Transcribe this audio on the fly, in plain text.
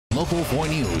Local 4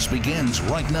 News begins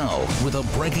right now with a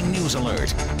breaking news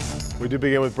alert. We do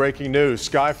begin with breaking news.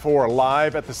 Sky 4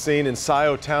 live at the scene in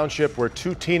Scio Township where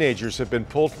 2 teenagers have been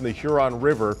pulled from the Huron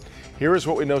River. Here is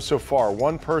what we know so far.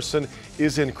 1 person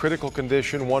is in critical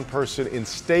condition, 1 person in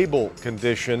stable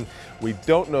condition. We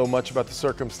don't know much about the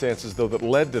circumstances, though, that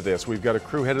led to this. We've got a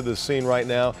crew headed to the scene right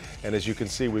now, and as you can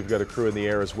see, we've got a crew in the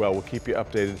air as well. We'll keep you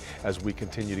updated as we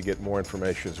continue to get more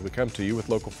information as we come to you with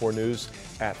Local 4 News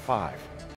at 5.